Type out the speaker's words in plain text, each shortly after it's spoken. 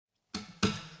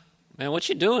Man, what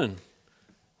you doing?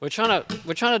 We're trying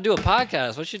to do a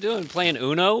podcast. What you doing? Playing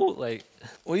Uno? Like,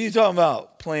 What are you talking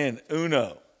about? Playing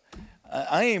Uno?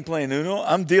 I ain't playing Uno.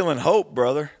 I'm dealing hope,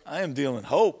 brother. I am dealing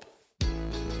hope.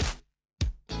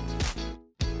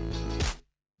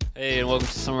 hey, and welcome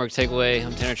to Summer Work Takeaway.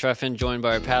 I'm Tanner Treffin, joined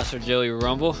by our pastor Joey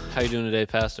Rumble. How you doing today,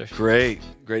 Pastor? Great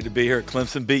to be here.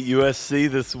 Clemson beat USC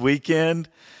this weekend.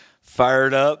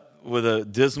 Fired up with a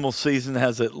dismal season.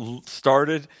 Has it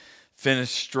started?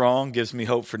 Finished strong. Gives me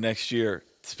hope for next year.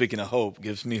 Speaking of hope,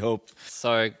 gives me hope.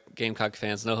 Sorry, Gamecock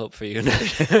fans, no hope for you.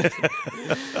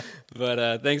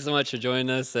 But thanks so much for joining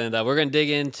us, and we're going to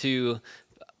dig into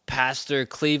Pastor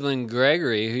Cleveland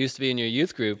Gregory, who used to be in your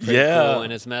youth group. Pretty cool,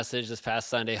 and his message this past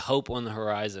Sunday, Hope on the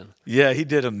Horizon. Yeah, he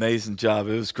did an amazing job.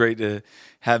 It was great to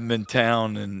have him in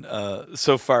town, and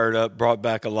so fired up, brought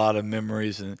back a lot of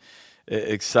memories, and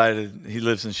excited. He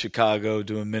lives in Chicago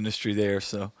doing ministry there,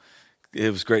 so it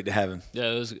was great to have him.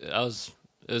 Yeah,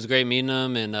 it was great meeting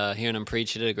him and hearing him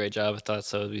preach. He did a great job, I thought,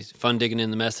 so it'd be fun digging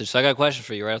in the message. So I got a question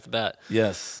for you right off the bat.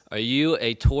 Yes. Are you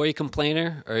a toy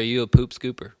complainer or are you a poop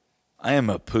scooper? I am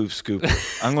a poop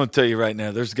scooper. I'm going to tell you right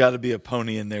now, there's got to be a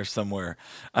pony in there somewhere.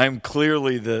 I'm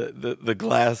clearly the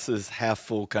glass is half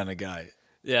full kind of guy.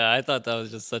 Yeah, I thought that was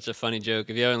just such a funny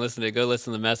joke. If you haven't listened to it, go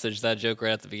listen to the message. That joke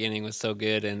right at the beginning was so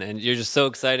good, and you're just so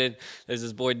excited. There's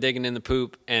this boy digging in the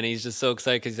poop, and he's just so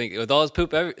excited because with all his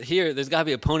poop here, there's got to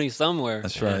be a pony somewhere.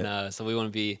 That's right. And so we want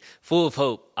to be full of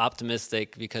hope,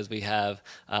 optimistic, because we have,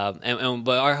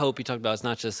 but our hope you talked about is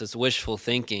not just this wishful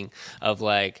thinking of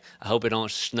like, I hope it don't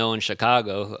snow in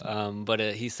Chicago, but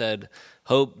he said,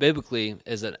 hope biblically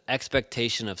is an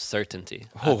expectation of certainty.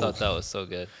 I thought that was so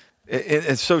good.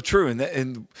 It's so true,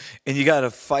 and you got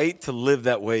to fight to live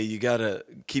that way. You got to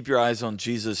keep your eyes on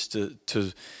Jesus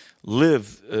to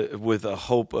live with a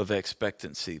hope of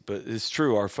expectancy. But it's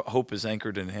true, our hope is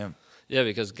anchored in Him. Yeah,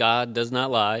 because God does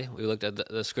not lie. We looked at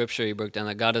the scripture you broke down,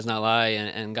 that God does not lie,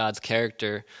 and God's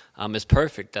character is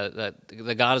perfect,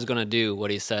 that God is going to do what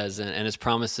He says, and His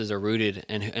promises are rooted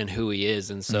in who He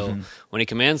is. And so when He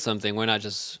commands something, we're not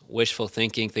just wishful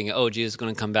thinking, oh, Jesus is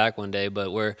going to come back one day,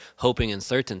 but we're hoping in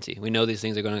certainty. We know these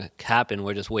things are going to happen.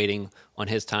 We're just waiting on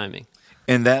His timing.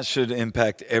 And that should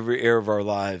impact every area of our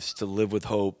lives, to live with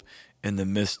hope in the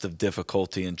midst of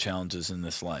difficulty and challenges in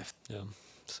this life. Yeah.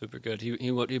 Super good.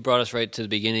 He brought us right to the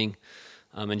beginning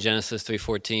in Genesis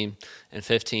 3:14 and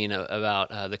 15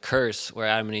 about the curse where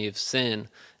Adam and Eve sin,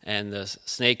 and the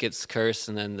snake gets cursed,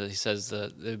 and then he says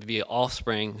there'd be an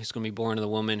offspring who's going to be born to the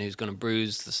woman who's going to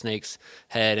bruise the snake's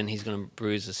head, and he's going to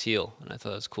bruise his heel. And I thought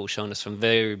that was cool, showing us from the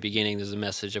very beginning there's a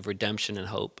message of redemption and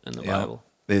hope in the Bible.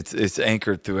 It's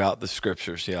anchored throughout the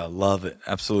scriptures. Yeah, I love it.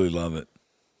 Absolutely love it.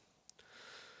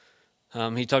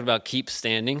 He talked about keep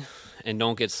standing and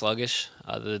don't get sluggish.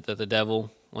 The devil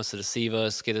wants to deceive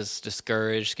us, get us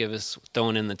discouraged, give us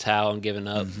throwing in the towel and giving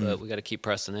up, but we got to keep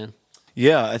pressing in.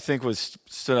 Yeah, I think what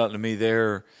stood out to me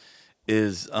there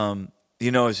is,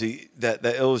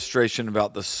 that illustration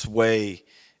about the sway.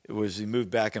 It was he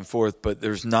moved back and forth, but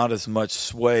there's not as much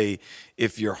sway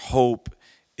if your hope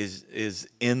is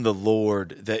in the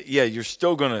Lord. That you're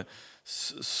still going to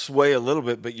sway a little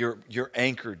bit, but you're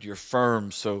anchored, you're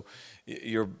firm, so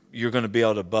you're going to be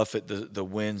able to buffet the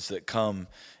winds that come.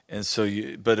 And so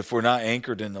but if we're not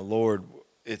anchored in the Lord,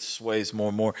 it sways more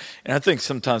and more. And I think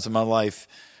sometimes in my life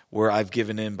where I've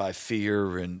given in by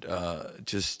fear and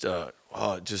just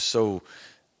so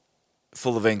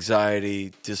full of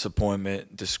anxiety,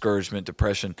 disappointment, discouragement,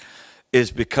 depression,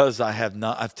 is because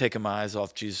I've taken my eyes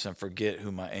off Jesus and forget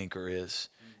who my anchor is.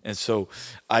 And so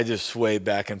I just sway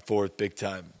back and forth big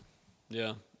time.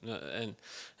 Yeah. And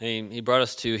he brought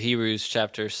us to Hebrews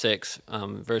chapter 6,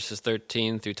 verses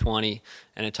 13 through 20,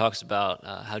 and it talks about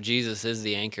how Jesus is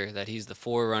the anchor, that He's the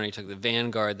forerunner. He took the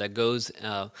vanguard that goes,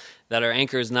 that our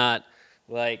anchor is not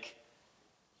like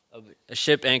a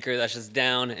ship anchor that's just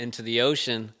down into the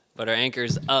ocean, but our anchor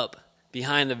is up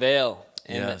behind the veil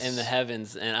in the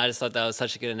heavens. And I just thought that was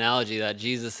such a good analogy, that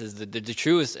Jesus is the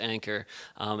truest anchor,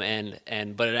 but an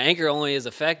anchor only is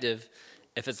effective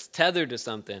if it's tethered to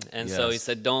something. And so he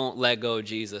said, don't let go of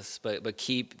Jesus, but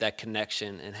keep that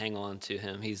connection and hang on to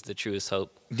Him. He's the truest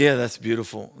hope. Yeah, that's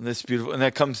beautiful. That's beautiful. And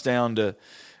that comes down to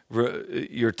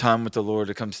your time with the Lord.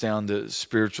 It comes down to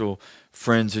spiritual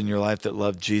friends in your life that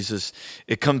love Jesus.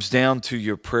 It comes down to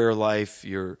your prayer life,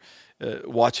 your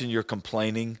watching your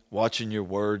complaining, watching your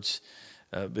words.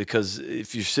 Because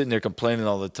if you're sitting there complaining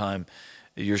all the time,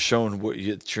 you're showing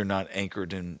that you're not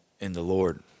anchored in the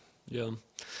Lord. Yeah.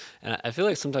 And I feel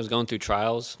like sometimes going through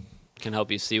trials can help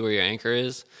you see where your anchor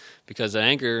is, because an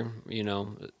anchor,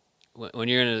 when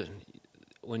you're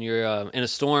in a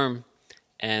storm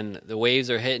and the waves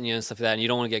are hitting you and stuff like that, and you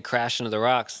don't want to get crashed into the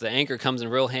rocks, the anchor comes in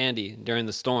real handy during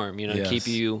the storm, to Yes. keep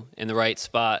you in the right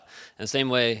spot. And the same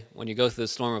way, when you go through the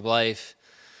storm of life,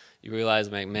 you realize,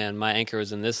 like, man, my anchor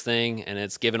is in this thing, and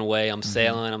it's giving away. I'm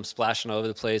sailing, I'm splashing all over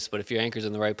the place. But if your anchor's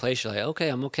in the right place, you're like, okay,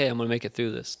 I'm going to make it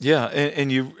through this. Yeah,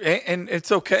 and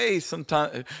it's okay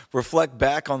sometimes reflect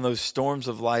back on those storms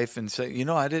of life and say,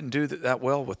 I didn't do that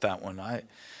well with that one. I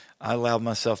allowed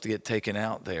myself to get taken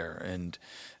out there, and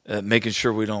making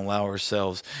sure we don't allow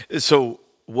ourselves. So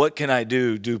what can I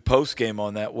do post game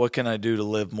on that? What can I do to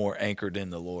live more anchored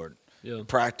in the Lord? Yeah.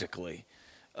 Practically,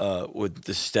 with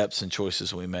the steps and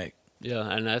choices we make. Yeah,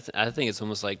 and I think it's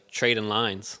almost like trading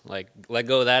lines. Like, let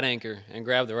go of that anchor and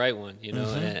grab the right one,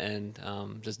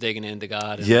 and just digging into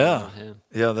God. And Him.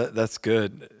 Yeah, that's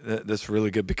good. That's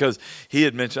really good, because he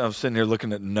had mentioned, I was sitting here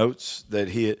looking at notes that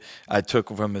I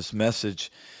took from his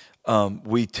message.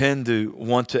 We tend to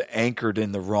want to anchor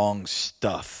in the wrong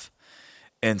stuff.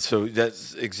 And so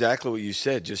that's exactly what you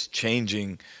said, just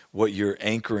changing what you're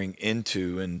anchoring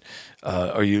into. And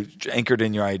are you anchored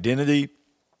in your identity?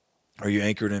 Are you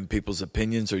anchored in people's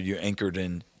opinions? Or are you anchored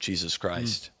in Jesus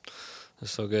Christ?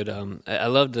 That's so good. I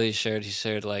loved that he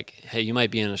shared like, hey, you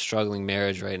might be in a struggling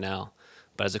marriage right now,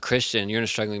 but as a Christian, you're in a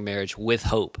struggling marriage with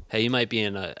hope. Hey, you might be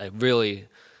in a really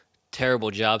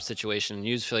terrible job situation and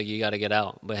you just feel like you got to get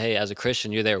out, but hey, as a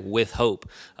Christian, you're there with hope.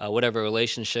 Whatever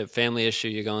relationship, family issue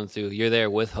you're going through, you're there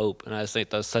with hope. And I just think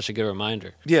that's such a good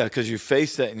reminder. Yeah, because you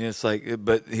face that, and it's like,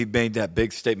 but he made that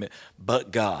big statement,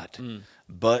 but God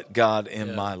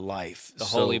in my life. The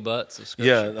holy buts of Scripture.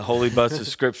 Yeah, the holy buts of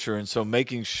Scripture. And so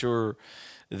making sure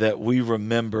that we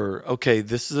remember, okay,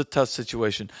 this is a tough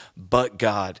situation, but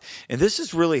God. And this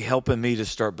is really helping me to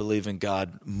start believing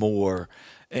God more.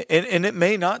 And it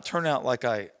may not turn out like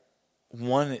I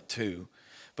want it to,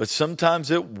 but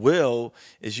sometimes it will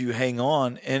as you hang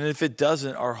on. And if it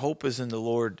doesn't, our hope is in the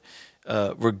Lord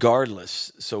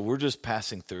regardless. So we're just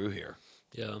passing through here.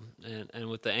 Yeah, and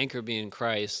with the anchor being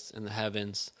Christ in the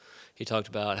heavens, he talked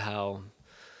about how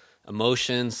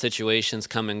emotions, situations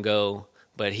come and go,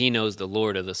 but he knows the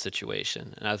Lord of the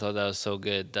situation. And I thought that was so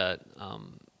good, that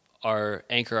our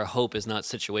anchor, our hope is not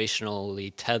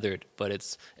situationally tethered, but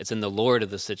it's in the Lord of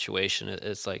the situation.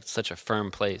 It's like such a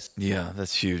firm place. Yeah,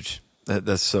 that's huge.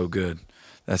 That's so good.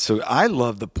 I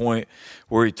love the point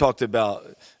where he talked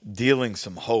about dealing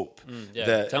some hope.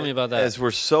 Tell me about that. As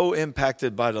we're so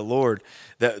impacted by the Lord,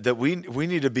 that we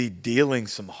need to be dealing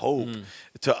some hope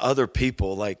to other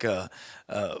people. Like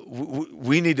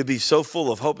we need to be so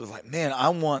full of hope. It's like, man, I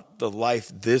want the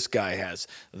life this guy has,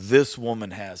 this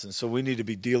woman has, and so we need to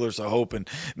be dealers of hope. And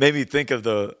made me think of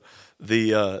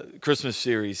the Christmas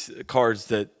series cards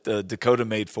that Dakota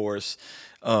made for us.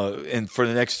 And for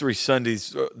the next 3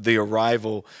 Sundays, the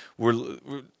arrival, we're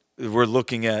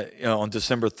looking at on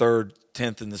December 3rd,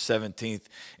 10th, and the 17th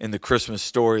in the Christmas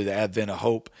story, the Advent of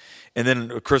Hope. And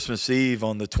then Christmas Eve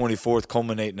on the 24th,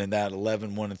 culminating in that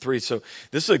 11, 1, and 3. So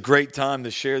this is a great time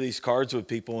to share these cards with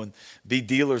people and be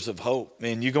dealers of hope.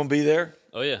 Man, you going to be there?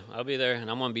 Oh, yeah, I'll be there, and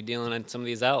I'm going to be dealing some of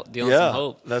these out, dealing some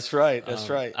hope. That's right, that's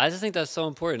right. I just think that's so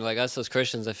important. Like, us as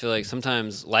Christians, I feel like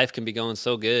sometimes life can be going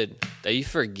so good that you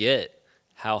forget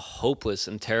how hopeless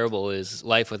and terrible is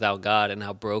life without God, and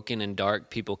how broken and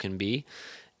dark people can be,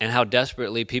 and how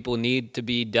desperately people need to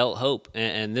be dealt hope.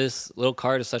 And this little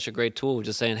card is such a great tool,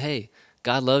 just saying, hey,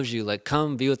 God loves you. Like,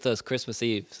 come be with us Christmas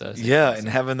Eve. So yeah, and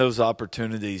having those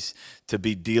opportunities to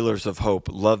be dealers of hope.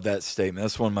 Love that statement.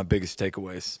 That's one of my biggest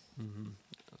takeaways. Mm-hmm.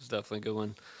 That's definitely a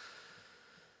good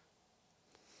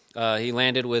one. He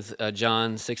landed with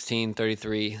John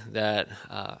 16:33, that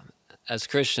as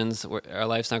Christians, our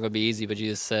life's not going to be easy, but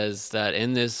Jesus says that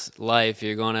in this life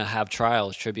you're going to have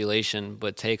trials, tribulation,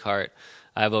 but take heart,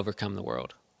 I have overcome the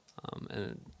world.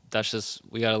 And that's just,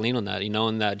 we got to lean on that,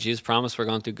 knowing that Jesus promised we're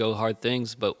going to go hard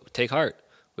things, but take heart.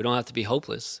 We don't have to be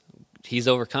hopeless. He's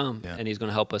overcome, and he's going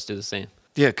to help us do the same.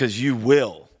 Yeah, because you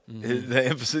will. Mm-hmm. The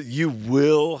emphasis, you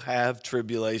will have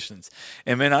tribulations.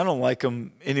 And man, I don't like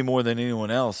them any more than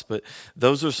anyone else, but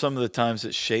those are some of the times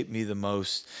that shape me the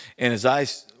most. And as I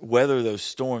weather those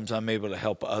storms, I'm able to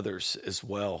help others as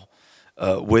well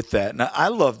with that. And I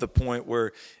love the point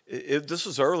where this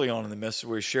was early on in the message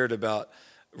where he shared about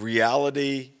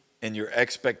reality and your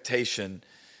expectation.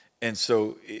 And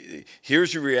so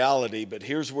here's your reality, but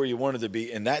here's where you wanted to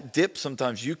be. And that dip,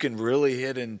 sometimes you can really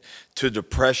hit into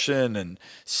depression and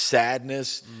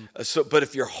sadness. But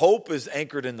if your hope is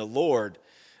anchored in the Lord,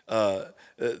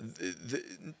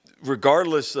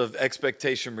 regardless of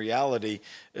expectation, reality,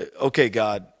 okay,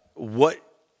 God, what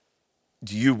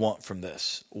do you want from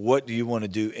this? What do you want to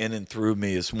do in and through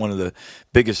me is one of the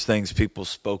biggest things people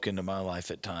spoke into my life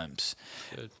at times.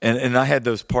 And I had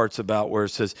those parts about where it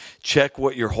says, check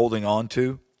what you're holding on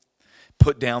to,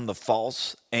 put down the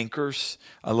false anchors.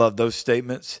 I love those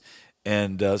statements.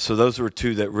 And so those were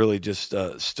two that really just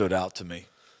stood out to me.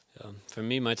 For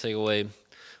me, my takeaway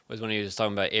was when he was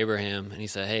talking about Abraham, and he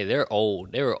said, hey, they're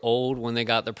old. They were old when they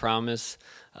got the promise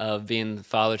of being the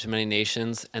father to many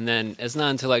nations. And then it's not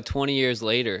until like 20 years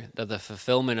later that the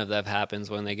fulfillment of that happens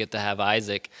when they get to have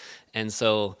Isaac. And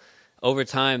so over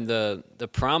time, the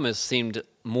promise seemed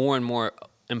more and more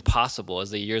impossible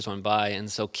as the years went by. And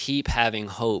so keep having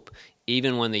hope.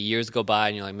 Even when the years go by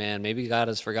and you're like, man, maybe God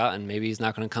has forgotten. Maybe he's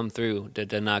not going to come through.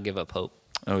 Did not give up hope.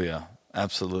 Oh, yeah,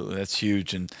 absolutely. That's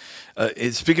huge. And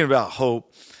speaking about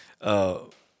hope,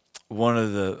 one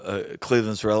of the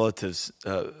Cleveland's relatives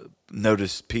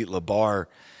noticed Pete LaBar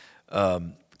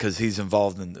because he's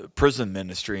involved in the prison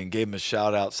ministry and gave him a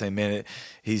shout out saying, man,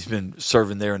 he's been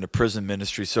serving there in the prison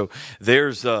ministry. So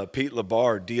there's Pete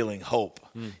LaBar dealing hope.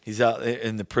 He's out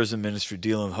in the prison ministry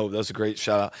dealing hope. That's a great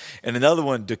shout out. And another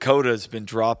one, Dakota has been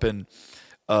dropping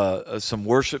some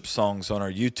worship songs on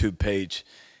our YouTube page.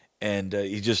 And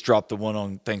he just dropped the one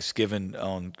on Thanksgiving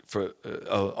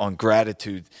on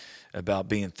gratitude, about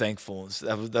being thankful.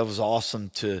 That was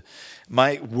awesome.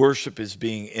 My worship is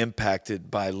being impacted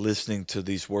by listening to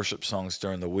these worship songs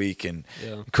during the week, and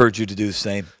encourage you to do the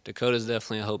same. Dakota's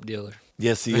definitely a hope dealer.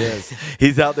 Yes, he is.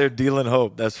 He's out there dealing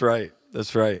hope. That's right.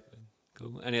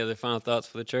 Cool. Any other final thoughts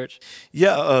for the church?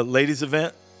 Yeah, ladies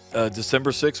event.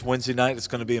 December 6th, Wednesday night. It's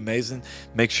going to be amazing.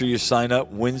 Make sure you sign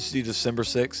up Wednesday, December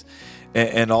 6th.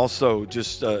 And also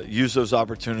just use those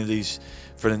opportunities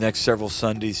for the next several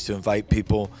Sundays to invite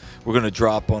people. We're going to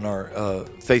drop on our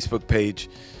Facebook page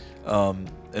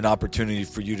an opportunity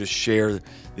for you to share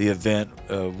the event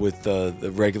with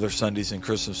the regular Sundays and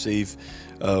Christmas Eve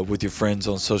with your friends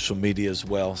on social media as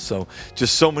well. So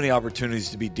just so many opportunities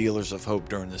to be dealers of hope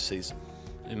during this season.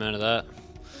 Amen to that.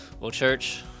 Well,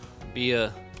 church, be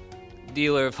a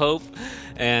dealer of hope.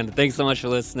 And thanks so much for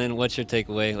listening. What's your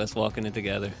takeaway? Let's walk in it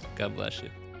together. God bless you.